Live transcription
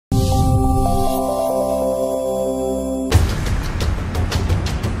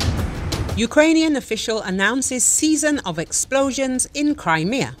Ukrainian official announces season of explosions in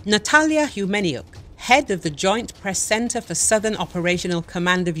Crimea. Natalia Humeniuk, head of the Joint Press Center for Southern Operational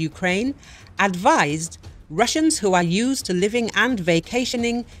Command of Ukraine, advised Russians who are used to living and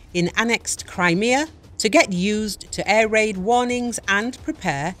vacationing in annexed Crimea to get used to air raid warnings and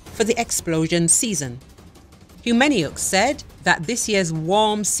prepare for the explosion season. Humeniuk said that this year's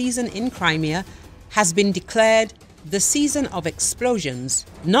warm season in Crimea has been declared the season of explosions,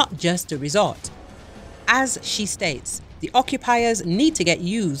 not just a resort. As she states, the occupiers need to get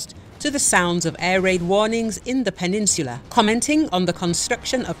used to the sounds of air raid warnings in the peninsula. Commenting on the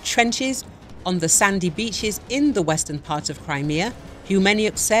construction of trenches on the sandy beaches in the western part of Crimea,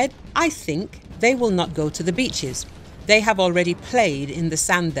 Humeniuk said, "I think they will not go to the beaches. They have already played in the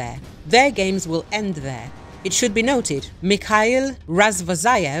sand there. Their games will end there." It should be noted, Mikhail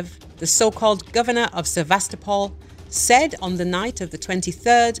Razvozayev, the so-called governor of Sevastopol, said on the night of the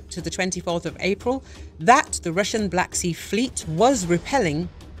 23rd to the 24th of April that the Russian Black Sea Fleet was repelling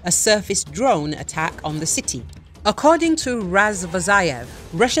a surface drone attack on the city. According to Razvozayev,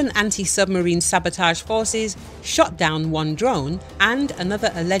 Russian anti-submarine sabotage forces shot down one drone and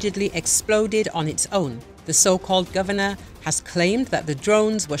another allegedly exploded on its own. The so-called governor has claimed that the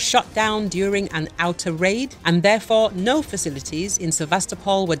drones were shot down during an outer raid and therefore no facilities in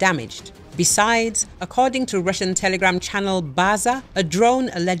Sevastopol were damaged. Besides, according to Russian telegram channel Baza, a drone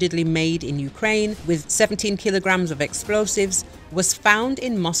allegedly made in Ukraine with 17 kilograms of explosives was found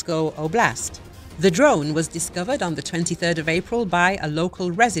in Moscow Oblast. The drone was discovered on the 23rd of April by a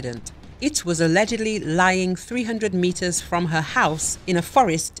local resident. It was allegedly lying 300 meters from her house in a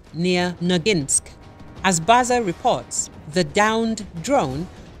forest near Noginsk. As Baza reports, the downed drone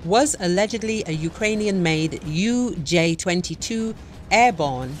was allegedly a Ukrainian-made UJ-22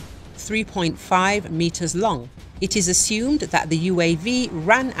 airborne, 3.5 meters long. It is assumed that the UAV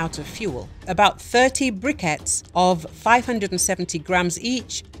ran out of fuel. About 30 briquettes of 570 grams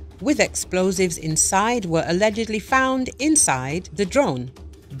each with explosives inside were allegedly found inside the drone.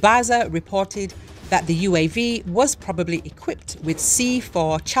 Baza reported that the UAV was probably equipped with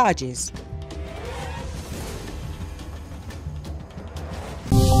C4 charges.